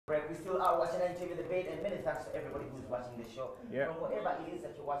We still are watching NTV Debate, and many thanks to everybody who's watching the show. Yeah. From wherever it is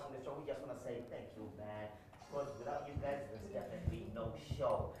that you're watching the show, we just want to say thank you, man. Because without you guys, there's definitely no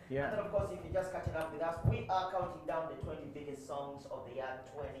show. Yeah. And then, of course, if you're just catching up with us, we are counting down the 20 biggest songs of the year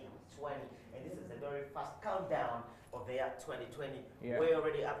 2020. And this is the very first countdown of the year 2020. Yeah. We're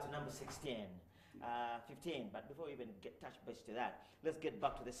already up to number 16. 15, but before we even touch base to that, let's get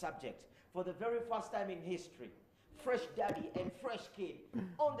back to the subject. For the very first time in history, Fresh Daddy and Fresh Kid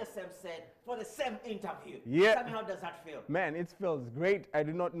on the same set for the same interview. Yeah. Tell me, how does that feel? Man, it feels great. I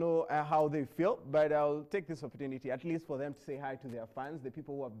do not know how they feel, but I'll take this opportunity at least for them to say hi to their fans, the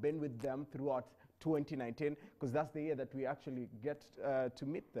people who have been with them throughout 2019, because that's the year that we actually get to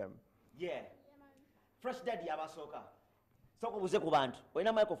meet them. Yeah. Fresh Daddy abasoka. Soko buze ku bantu.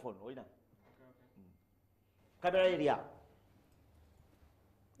 Olina microphone, olina. Kamera area.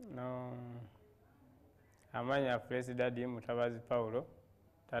 No. Amanya Fresh Daddy Mutabazi Paulo,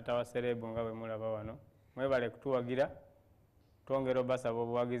 tata wa Serebu nga bwe mulaba wano. Mwebale kutuwagira, twongera basaba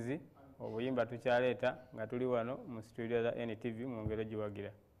obuwagizi, obuyimba tukyaleeta nga tuli wano mu studio za NTV mwongere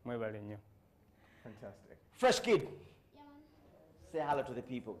giwagira. Mwebale nnyo. Fantastic. Fresh Kid. Yeah, man. Say hello to the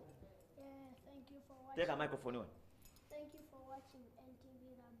people. Yeah, thank you for watching. Take a microphone on. Thank you for watching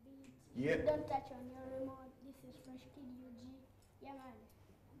NTV The Beat. Yeah. Don't touch on your remote. This is Fresh Kid UG. Yeah, man.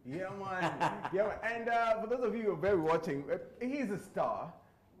 Yeah, man. Yeah, man. And for those of you who are very watching, he's a star.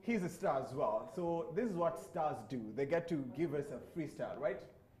 He's a star as well. So this is what stars do. They get to give us a freestyle, right?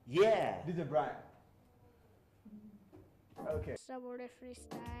 Yeah. DJ Brian. Okay. Subway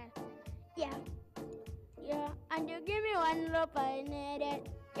freestyle. Yeah. Yeah. And you give me one rope, I need it.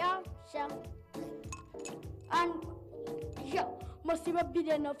 Yeah, sure. And yeah. Mosiba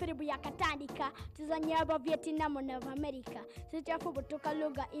bideno firibu ya katandika tuzanyaba Vietnam na America sichafu butuka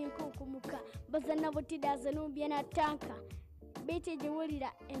lugha inkukumuka bazana butida zanubye na tanka biti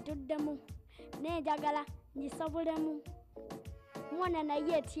jiwulira entuddemu nejagala njisabulemu mwana na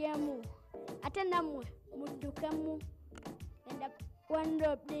yetiemu ate namwe muddukemu enda one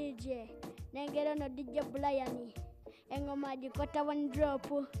drop DJ nengero no DJ Brian engoma jikota one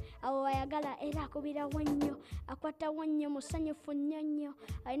drop awo ayagala era akubira wannyo akwata wannyo musanyufu nnyonnyo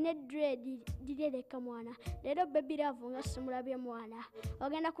ayina dread direreka mwana leero baby love nga simulabye mwana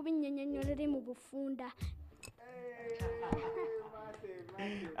ogenda kubinnyonnyonnyoleri mu bufunda.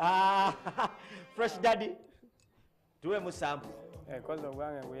 Fresh Daddy. Tuwe musambu. Koza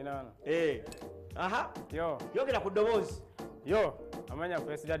obwange ngwina wano. Aha. Yo. Yogera ku ddoboozi. Yo, amanya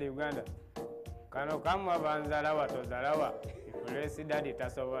Fresh Daddy Uganda. Kano kamwa banzala watozalawa. Fresh Daddy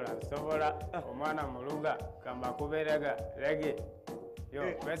tasobola nsobola omwana muluga kamba kuberega rege.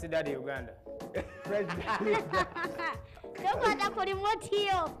 Yo, Fresh Daddy Uganda. Fresh Daddy.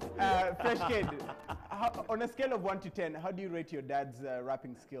 Fresh Kid, on a scale of 1 to 10, how do you rate your dad's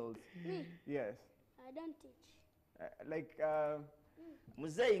rapping skills? Me? Yes. I don't teach.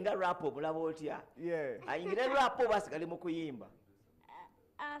 Muzeyi nga rap obulaba otya? Yeah. Ayingire rap obasigale mu kuyimba.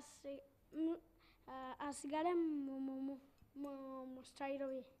 Asigale mu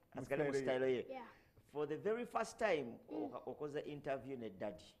style ye. Asigale mu style ye. Yeah. For the very first time, okoze interview ne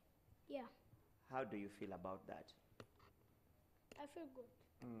Daddy. Yeah. How do you feel about that? I feel good.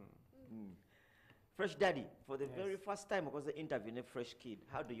 Fresh Daddy, for the very first time, okoze interview ne Fresh Kid.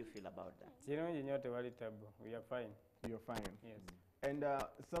 How do you feel about that? Kirungi nnyo tewali tabu. We are fine. You're fine. Yes. And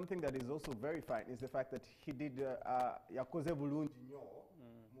something that is also very fine is the fact that he did yakoze bulungi nnyo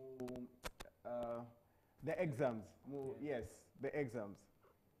mu the exams. Yes, the exams.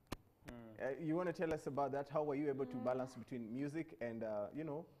 You want to tell us about that? How were you able to balance between music and, you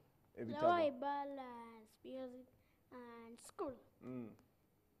know, How I balance music and school.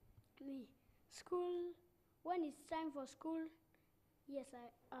 Me, school, when it's time for school, yes,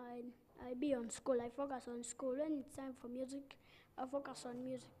 I be on school. I focus on school. When it's time for music, I focus on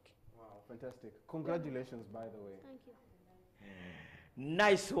music. Wow, fantastic. Congratulations, by the way. Thank you.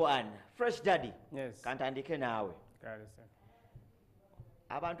 Nice one. Fresh Daddy. Yes. Kantandike naawe. Kale sir.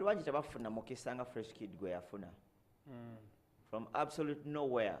 Abantu bangi tebafuna mukisa nga Fresh Kid gwe yafuna. From absolute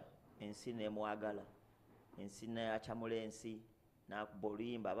nowhere, ensi nemwagala. Ensi n'acamula ensi, n'akuba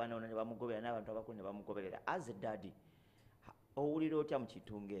oluyimba, abaana ne bamugoberera n'abantu abakulu ne bamugoberera. As a daddy, owulira otya mu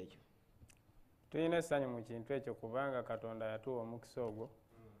kitunga ekyo? Tuyina essanyu mu kintu ekyo kubanga Katonda yatuwa omukisa ogwo.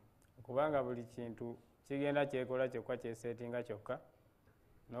 Kubanga buli kintu kigenda kyekola kyokka kyeseetinga kyokka.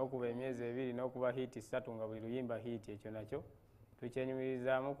 N'okuba emyezi 2 n'okuba hiti 3 nga buli luyimba hiti ekyo nakyo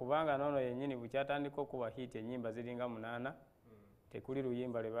tukyenyumirizaamu kubanga noono yennyini bukyatandika okuba hiti ennyimba ziringa 8 tekuli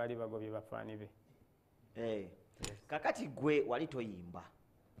luyimba lwe baali bagobye bafaani be. Kakati gwe wali toyimba.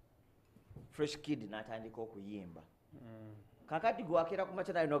 Fresh Kid n'atandika okuyimba. kakati gwakera ku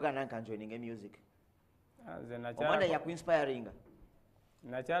machana inogana nkanjoining music nze omwana yakuinspiring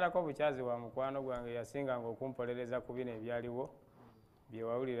nakyalako bukyazi wa mukwano gwange yasinganga okumpolereza ku bino ebyaliwo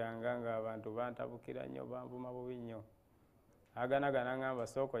byewawuliranga ng'abantu bantabukira nnyo banvuma bubi nnyo aganagana ngamba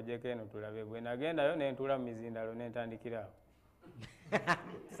sooka ojjeko eno tulabe bwe nagendayo nentula mu mizindalo nentandikiraawo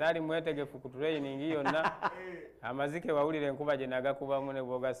saali mwetegefu ku training yonna amazike wawulira enkuba gye nagakubamu ne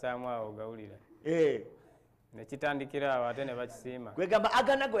bwogasaamu awo gawulira nekitandikira awo ate ne bakisiima kwegamba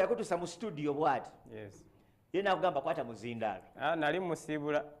aganago yakutusa mu studio bwati yes ye nakugamba kwata muzindaalo nali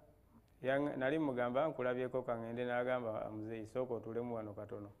musiibula nali mugamba nkulabyeko kaŋŋende n'agamba muzeeyi sooka otulemu wano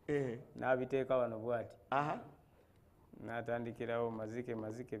katono n'abiteeka wano bwati n'atandikirawo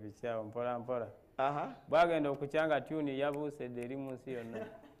mazike bikyawo mpola mpola bwagenda okukyanga tuni yabuusedde eri mu nsi yonna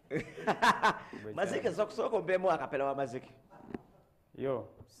mazike sokusooka obeemu akapela wa mazike yo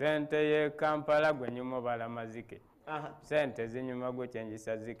sente ye Kampala gwe nyuma obala mazike sente zinyuma gwe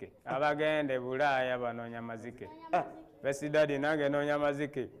kyenjisa zike abagende Bulaaya banoonya mazike Pesidadi nange noonya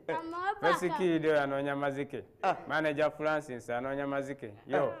mazike Pesikidi oyo anoonya mazike Manager Francis anoonya mazike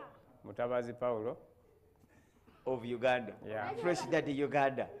yo Mutabazi Paulo of Uganda Fresh Daddy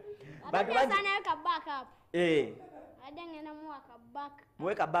Uganda bantu backup adengena muwaka back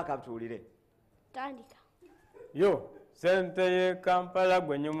muweka backup tuwulire tandika yo sente ye Kampala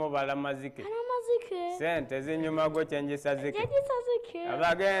gwe nyuma obala mazike sente zinyuma gwe kyenjisa zike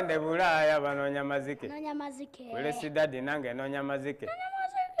abagende Bulaaya banoonya mazike Pesidadi nange noonya mazike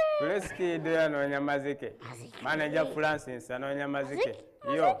Pesikidi anoonya mazike Manager Francis anoonya mazike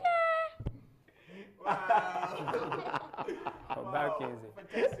yo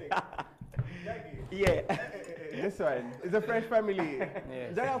yeah This one is a fresh family.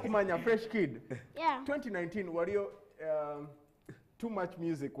 Jaga kumanya fresh kid. Yeah. 2019 waliyo too much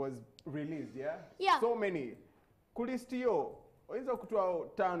music was released, yeah? Yeah. So many. Kulistiyo oyinza okutwao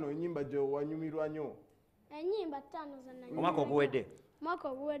 5 enyimba jo wanyumirwa nnyo. Enyimba 5 za nanyuma. omwaka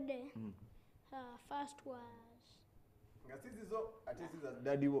oguwedde first was Ngasizizo ate siza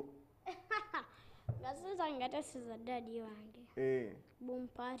dadiwo. Ngasiza ngate siza daddy wange.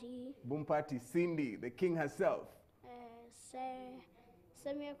 Boom Party Cindy, the king herself.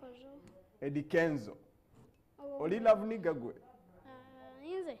 Semyekozo. Eddie Kenzo. Oli love nigga gwe.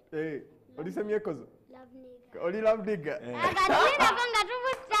 Inze. Oli semyekozo. Love nigga. Oli love nigga. Agadina konga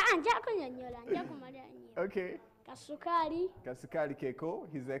tubuta anja kunyonyola anja kumalya nyo. Okay. Kasukali Keko,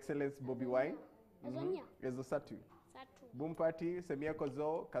 His Excellency Bobby Wine. Ezo satu. Boom Party,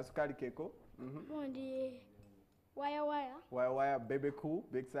 semyekozo, Kasukali Keko. Bundi wire, baby cool,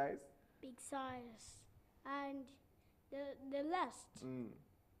 big size. And the last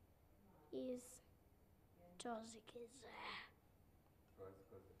is Tozikiza.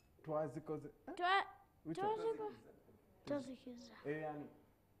 Tozikiza.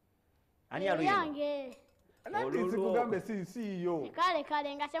 ani aluyino Anati kugambe si yo.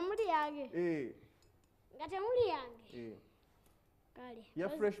 Kale ngatemuli yange. Ngatemuli yange. Kale. Ya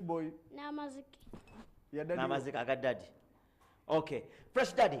fresh boy. N'amazike. Ya daddy. n'amazike aga daddy okay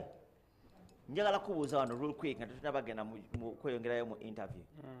Fresh Daddy njagala kubuuza wano real quick nga tetunabagenda mu kweyongerayo mu interview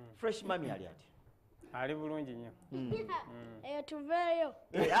Fresh Mami ali ati ali bulungi nnyo Tuveeyo.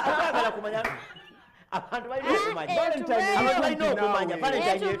 agala kumanya abantu balina okumanya Valentine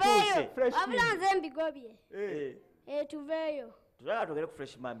yetuuse wabula nze mbigobye tuveeyo tutagala tugere ku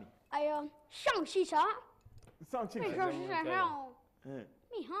Fresh Mami ayo shangshisha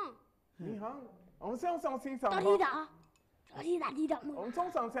你好我上上欣赏我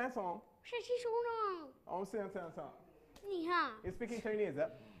从上山上我上You speaking Chinese?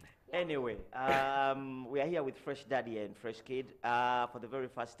 Anyway, we are here with Fresh Daddy and Fresh Kid for the very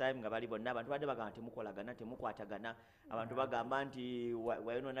first time nga bali bonna abantu badde bagamba temukolagana temukwatagana abantu bagamba nti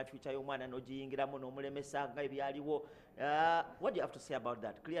wayonona future y'omwana n'ogiyingiramu n'omulemesa nga ebyaliwo what do you have to say about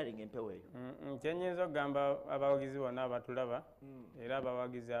that clearing empewo eyo kyenyinza okugamba abawagizi bonna abatulaba era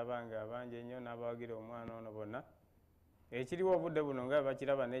abawagizi abange abangi ennyo n'abawagira omwana ono bonna ekiriwo obudde buno nga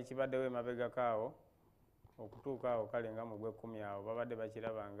bakiraba n'ekibaddewo emabegakaawo okutuuka awo kale nga mu gw'ekkumi awo babadde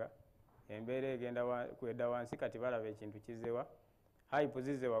bakirabanga embeera egenda kwedda wansi kati balaba ekintu kizewa hype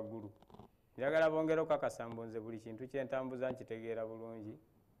zize waggulu njagala bongera okukakasa mbu nze buli kintu kyentambuza nkitegeera bulungi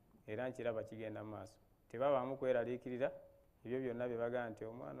era nkiraba kigenda mu maaso tebabaamu kweraliikirira ebyo byonna bye bagamba nti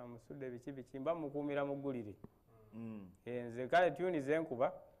omwana musudde biki mba mukuumira muggulire nze kale tuni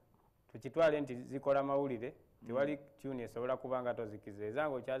zenkuba tukitwale nti zikola mawulire tewali tuni esobola kuba nga tozikiza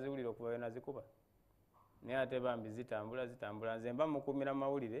ezange okyaziwulira okuba yona zikuba naye ate bambi zitambula nze mba mukuumira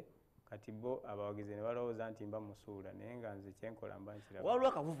mawulire kati bo abawagizi ne balowooza nti mba musuula naye nga nze kyenkola mba nkiraba. Waliwo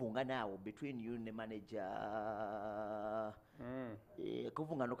akavuvunga naawo between you ne manager.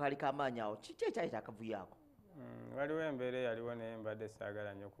 Akavuvungano kaali kamaanyi awo. Kiki ekyayita akavuyo ako? Waliwo embeera eyaliwo naye mbadde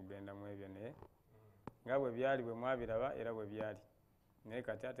saagala nnyo okugenda mu ebyo naye nga bwe byali bwe mwabiraba era bwe byali. Naye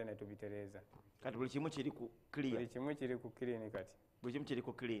kati ate ne tubitereeza. Kati buli kimu kiri ku clear. Buli kimu kiri ku clean kati. Buli kimu kiri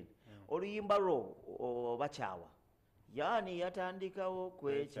ku clean. Oluyimba lwo bakyawa. Yaani yatandikawo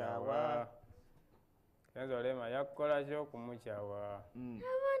kwekyawa. Kenzo Olema yakola kyo kumukyawa.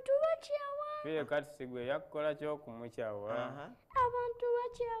 Abantu bakyawa. Fiye kati sigwe yakola kyo kumukyawa. Abantu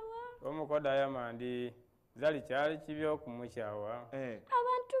bakyawa. Omuko Diamond zali kyali kibyo kumukyawa.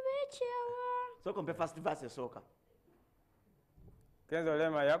 Abantu bekyawa. Soko mpe first verse esooka. Kenzo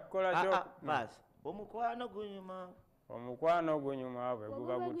Olema yakola kyo. Basi. Omukwano gunyuma. Omukwano gunyuma bwe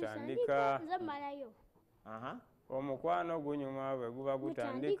guba gutandika. Nze malayo. Omukwano gunyuma bwe guba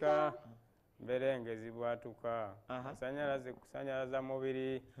gutandika. Mberengezi bwatuka. Kusanyalaza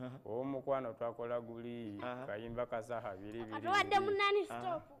mubiri. Omukwano twakola guli. Kayimba kasaha biri. Atwadde munani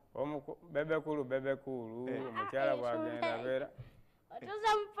stop. Bebekulu. Omukyala bwagenda beera.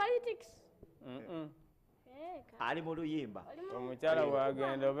 Otuza mu politics. Ali mu luyimba. Omukyala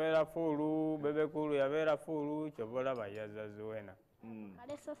bwagenda obeera fuulu. Bebekulu yabeera fuulu. Kyobola bayaza Zuwena.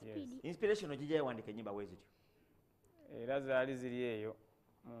 Inspiration ojija yawandika ennyimba bwe zityo. Era zaali ziri eyo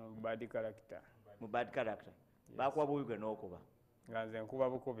mu bad character. Mu bad character. Bakuwa buwigwe n'okuba. Nga nze nkuba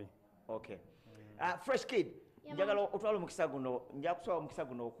bukubi. Okay. Fresh Kid. Njagala otwala omukisa guno, nja kusaba omukisa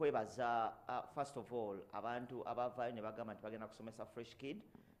guno okwebaza first of all abantu abavaayo ne bagamba nti bagenda kusomesa Fresh Kid.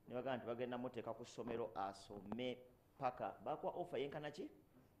 Ne bagamba nti bagenda muteeka ku ssomero asome paka. Bakuwa offer yenkana ki?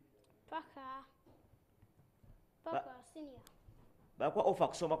 Paka senior. Bakuwa offer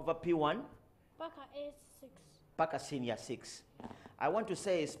kusoma kuva P1. Paka A6. Paka Senior 6. I want to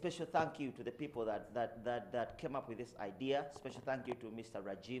say a special thank you to the people that came up with this idea. Special thank you to Mr.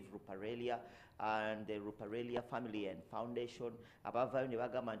 Rajiv Ruparelia and the Ruparelia family and foundation.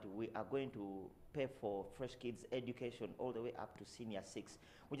 We are going to pay for Fresh Kids education all the way up to Senior 6.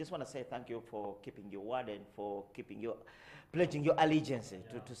 We just want to say thank you for keeping your word and for pledging your allegiance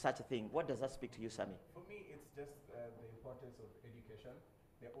to such a thing. What does that speak to you, Sammy? For me, it's just the importance of education.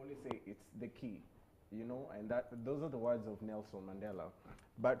 They only say it's the key. You know, and those are the words of Nelson Mandela.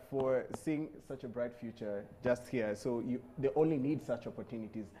 But for seeing such a bright future just here, so they only need such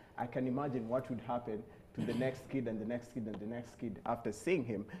opportunities. I can imagine what would happen to the next kid and the next kid and the next kid after seeing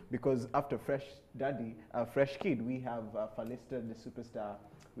him, because after Fresh Kid, we have Falista the superstar,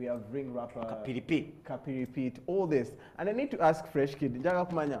 we have ring rapper Kapiripi, all this. And I need to ask Fresh Kid, njaga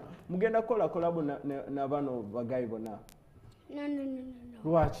kumanya mugenda kola kolabo na bano bagayi bona? No.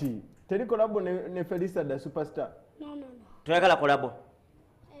 Lwaki? Teri kolabo ne Felisa the superstar? No. Tuyagala kolabo.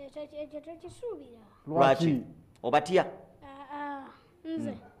 Tekisuubira. Lwaki? Obatya?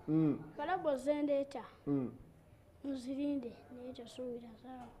 Nze. Kolabo zendeeta. Nzirinde naye tesuubira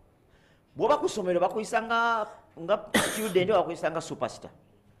sawa. Bw'oba ku ssomero bakuyisa nga student oba bakuyisa nga superstar?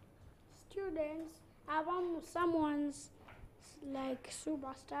 Students, someone's like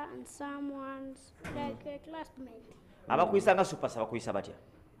superstar and someone's like a classmate. Abakuyisa nga superstar bakuyisa batya?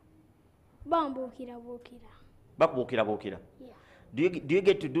 Bambuukira. Bakubuukira. Yeah. Do you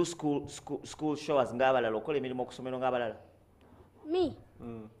get to do school shows ng'abalala okola emirimu ku ssomero ng'abalala? Me?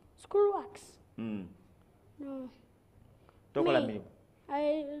 School works? No. Tokola mirimu?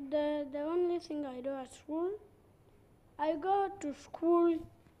 The only thing I do at school, I go to school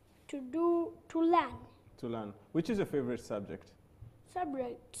to learn. To learn. Which is your favorite subject?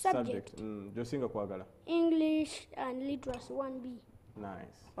 Subject. Josinga kwagala. English and literacy 1B.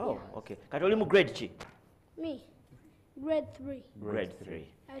 Nice. Oh, yeah. Okay. Kati oli mu grade ki? Me? Grade 3. Grade 3.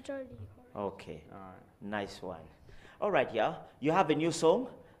 I told you. Okay. Nice one. All right, yeah. You have a new song.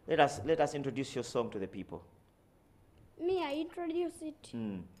 Let us introduce your song to the people. Me, I introduce it.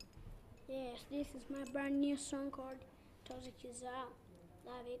 Yes, this is my brand new song called Tozikiza.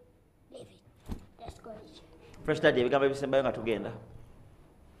 Love it. Leave it. Let's go. Fresh Daddy, ebigambo ebisembayo nga tugenda.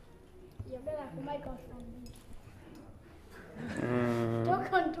 You better have a microphone.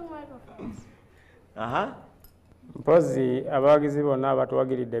 Talk on two microphones. Mpozi abawagizi bonna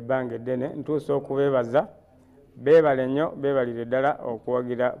abatuwagiridde ebbanga eddene ntuusa okubeebaza beebale nnyo beebalire ddala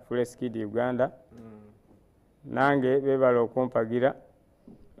okuwagira Fresh Kid Uganda. Nange beebale okumpagira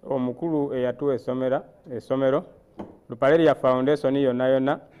omukulu eyatuwa essomero Ruparelia Foundation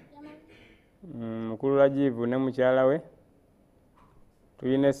yonna mukulu Rajiv ne mukyala we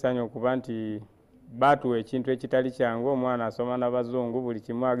tuyina essanyu okuba nti baatuwa ekintu ekitali kyangu omwana asoma n'abazungu buli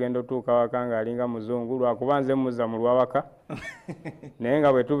kimu agenda otuuka waka ng'alinga muzungu lwakuba nze muzza mu lwawaka naye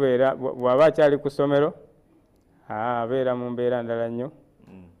nga bwe tubeera bw'aba akyali ku ssomero abeera mu mbeera ndala nnyo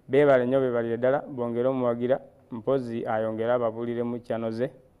beebale nnyo beebalire ddala bongere omuwagira mpozi ayongere ababuulire mu channel ze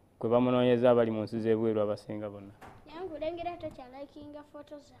kwe bamunoonyeza abali mu nsi z'ebweru abasinga bonna. Nkulengera tokyalikinga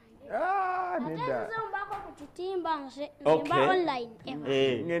foto zange nedda. ate nzombaako ku kitimba nze Okay. nemba online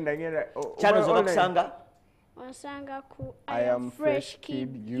Ngenda. Channel zobakusanga? onsanga ku I am Fresh Kid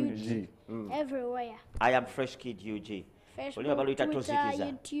UG. everywhere. I am Fresh Kid UG. Olimba baluyita Twitter, Tozikiza.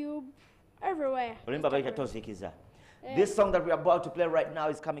 YouTube, everywhere. Olimba baluyita Tozikiza. This song that we're about to play right now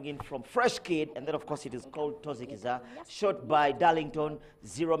is coming in from Fresh Kid, and then of course it is called Tozikiza, shot by Darlington,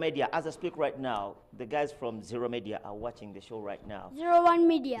 Zero Media. As I speak right now, the guys from Zero Media are watching the show right now. 01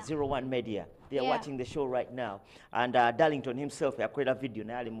 Media. 01 Media. They are Yeah. watching the show right now. And Darlington himself, yakwera video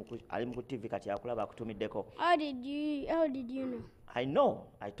na ali mu TV kati yakulaba akutumiddeko. How did you know? I know.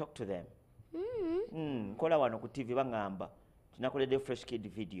 I talked to them. Nkola wano ku TV bangamba. Tunakoledde Fresh Kid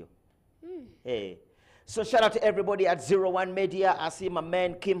video. Hey. So shout out to everybody at 01 Media. I see my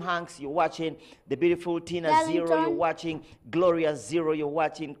man Kim Hanks, you're watching. The beautiful Tina Zero, Darlington. you're watching. Gloria Zero, you're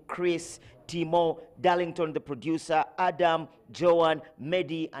watching. Chris, Timo, Darlington, the producer, Adam, Joanne,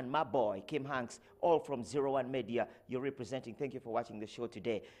 Medi, and my boy Kim Hanks, all from 01 Media. You're representing. Thank you for watching the show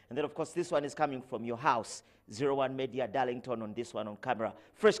today. And then, of course, this one is coming from your house. 01 Media, Darlington on this one on camera.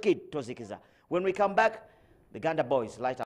 Fresh Kid, Tozikiza. When we come back, the Ganda boys light up.